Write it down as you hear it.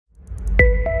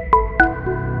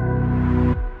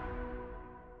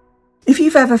If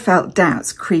you've ever felt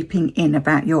doubts creeping in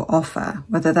about your offer,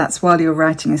 whether that's while you're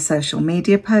writing a social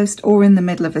media post or in the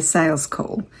middle of a sales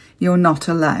call, you're not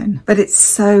alone. But it's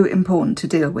so important to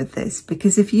deal with this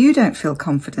because if you don't feel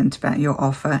confident about your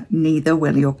offer, neither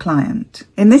will your client.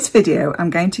 In this video, I'm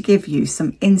going to give you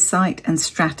some insight and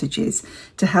strategies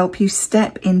to help you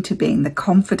step into being the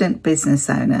confident business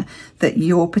owner that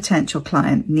your potential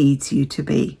client needs you to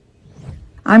be.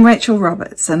 I'm Rachel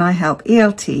Roberts and I help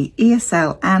ELT,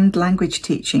 ESL and language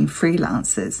teaching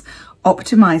freelancers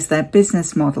optimize their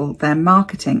business model, their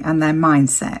marketing and their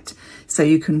mindset so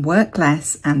you can work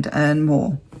less and earn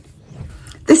more.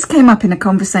 This came up in a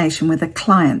conversation with a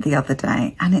client the other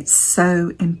day and it's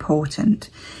so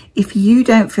important. If you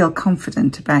don't feel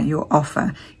confident about your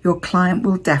offer, your client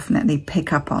will definitely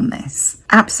pick up on this.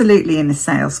 Absolutely in a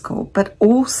sales call, but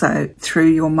also through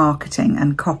your marketing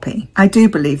and copy. I do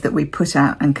believe that we put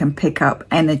out and can pick up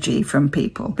energy from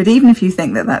people. But even if you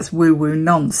think that that's woo-woo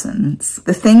nonsense,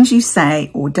 the things you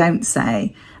say or don't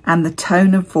say and the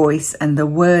tone of voice and the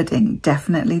wording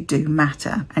definitely do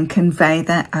matter and convey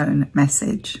their own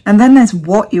message. And then there's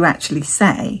what you actually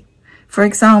say. For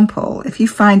example, if you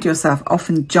find yourself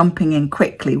often jumping in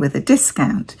quickly with a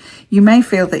discount, you may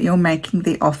feel that you're making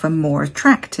the offer more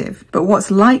attractive, but what's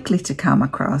likely to come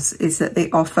across is that the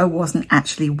offer wasn't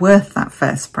actually worth that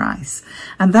first price,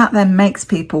 and that then makes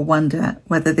people wonder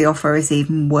whether the offer is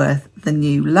even worth the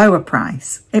new lower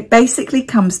price. It basically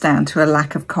comes down to a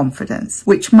lack of confidence,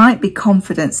 which might be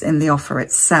confidence in the offer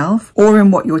itself or in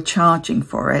what you're charging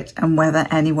for it and whether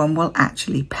anyone will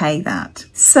actually pay that.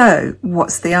 So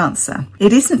what's the answer?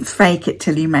 It isn't fake it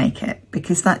till you make it,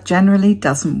 because that generally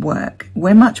doesn't work.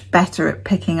 We're much better at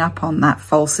picking up on that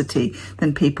falsity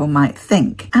than people might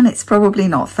think, and it's probably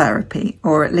not therapy,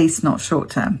 or at least not short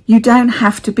term. You don't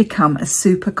have to become a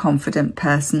super confident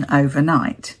person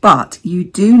overnight, but you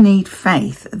do need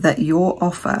faith that your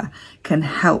offer can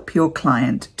help your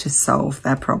client to solve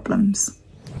their problems.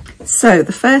 So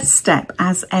the first step,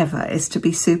 as ever, is to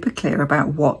be super clear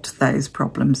about what those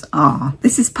problems are.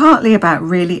 This is partly about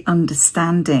really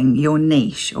understanding your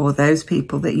niche or those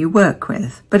people that you work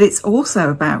with, but it's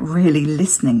also about really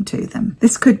listening to them.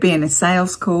 This could be in a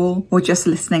sales call or just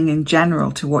listening in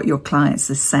general to what your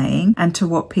clients are saying and to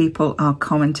what people are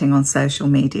commenting on social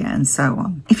media and so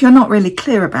on. If you're not really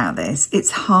clear about this,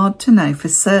 it's hard to know for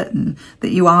certain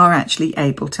that you are actually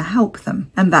able to help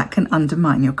them, and that can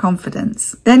undermine your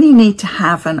confidence. Then you need to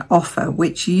have an offer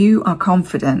which you are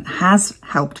confident has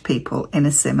helped people in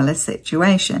a similar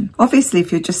situation. Obviously,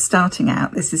 if you're just starting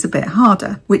out, this is a bit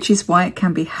harder, which is why it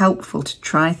can be helpful to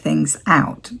try things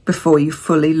out before you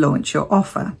fully launch your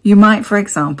offer. You might, for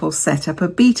example, set up a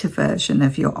beta version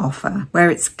of your offer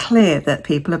where it's clear that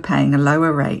people are paying a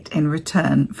lower rate in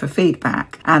return for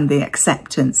feedback and the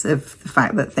acceptance of the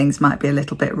fact that things might be a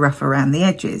little bit rough around the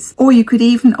edges. Or you could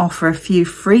even offer a few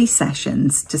free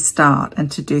sessions to start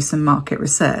and to do some market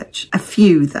research. A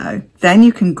few though. Then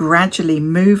you can gradually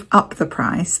move up the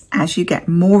price as you get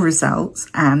more results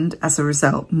and, as a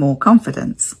result, more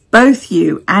confidence. Both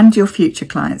you and your future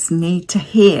clients need to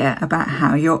hear about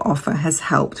how your offer has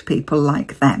helped people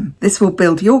like them. This will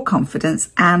build your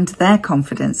confidence and their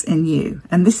confidence in you.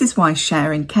 And this is why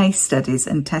sharing case studies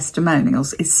and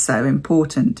testimonials is so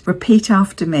important. Repeat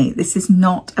after me. This is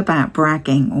not about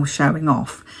bragging or showing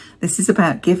off. This is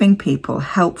about giving people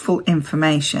helpful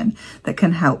information that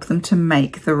can help them to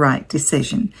make the right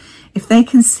decision. If they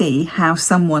can see how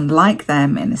someone like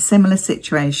them in a similar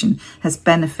situation has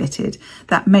benefited,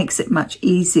 that makes it much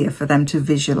easier for them to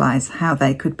visualize how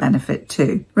they could benefit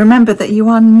too. Remember that you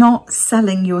are not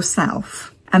selling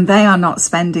yourself and they are not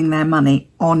spending their money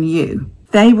on you.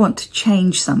 They want to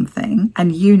change something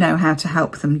and you know how to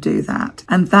help them do that.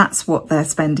 And that's what they're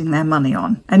spending their money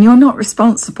on. And you're not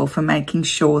responsible for making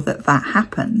sure that that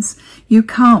happens. You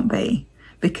can't be,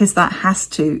 because that has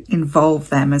to involve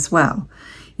them as well.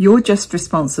 You're just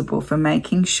responsible for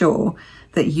making sure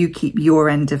that you keep your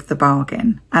end of the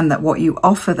bargain and that what you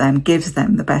offer them gives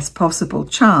them the best possible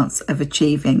chance of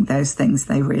achieving those things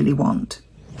they really want.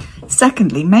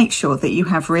 Secondly, make sure that you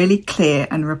have really clear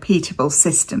and repeatable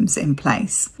systems in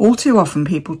place. All too often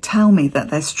people tell me that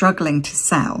they're struggling to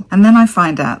sell, and then I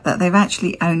find out that they've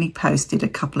actually only posted a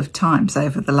couple of times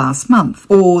over the last month,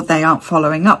 or they aren't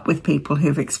following up with people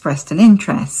who've expressed an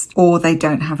interest, or they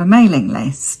don't have a mailing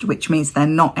list, which means they're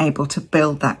not able to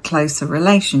build that closer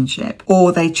relationship,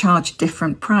 or they charge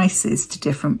different prices to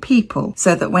different people,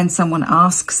 so that when someone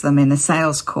asks them in a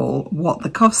sales call what the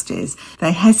cost is,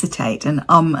 they hesitate and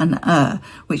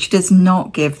which does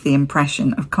not give the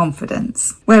impression of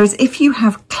confidence. Whereas if you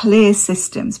have clear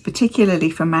systems, particularly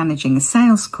for managing a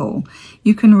sales call,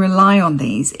 you can rely on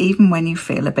these even when you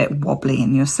feel a bit wobbly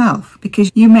in yourself,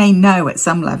 because you may know at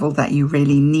some level that you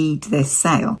really need this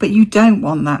sale, but you don't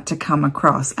want that to come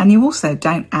across, and you also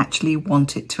don't actually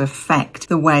want it to affect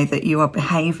the way that you are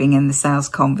behaving in the sales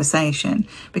conversation,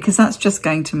 because that's just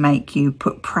going to make you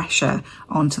put pressure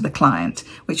onto the client,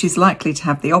 which is likely to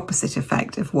have the opposite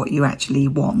effect of what you actually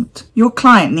want. Your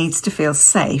client needs to feel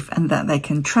safe and that they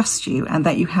can trust you and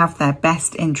that you have their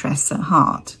best interests at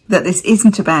heart, that this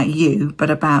isn't about you but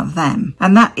about them.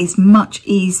 And that is much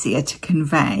easier to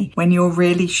convey when you're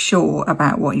really sure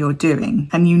about what you're doing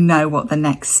and you know what the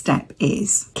next step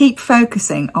is. Keep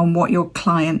focusing on what your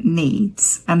client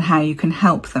needs and how you can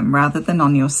help them rather than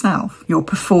on yourself, your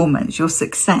performance, your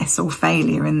success or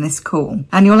failure in this call.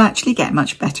 And you'll actually get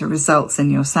much better results in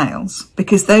your sales,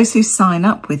 because those who sign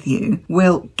up with you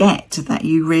will get that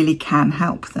you really can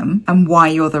help them and why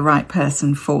you're the right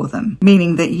person for them,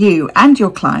 meaning that you and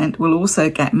your client will also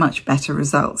get much better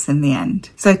results in the end.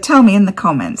 So tell me in the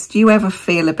comments, do you ever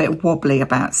feel a bit wobbly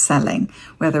about selling,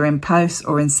 whether in posts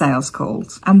or in sales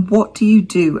calls? And what do you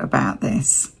do about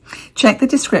this? Check the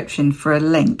description for a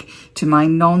link to my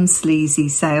non-sleazy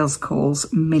sales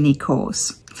calls mini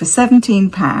course. For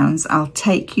 £17, I'll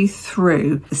take you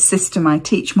through the system I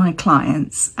teach my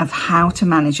clients of how to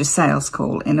manage a sales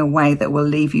call in a way that will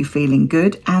leave you feeling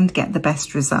good and get the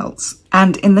best results.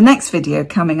 And in the next video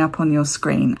coming up on your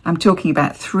screen, I'm talking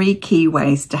about 3 key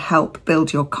ways to help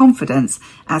build your confidence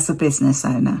as a business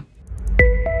owner.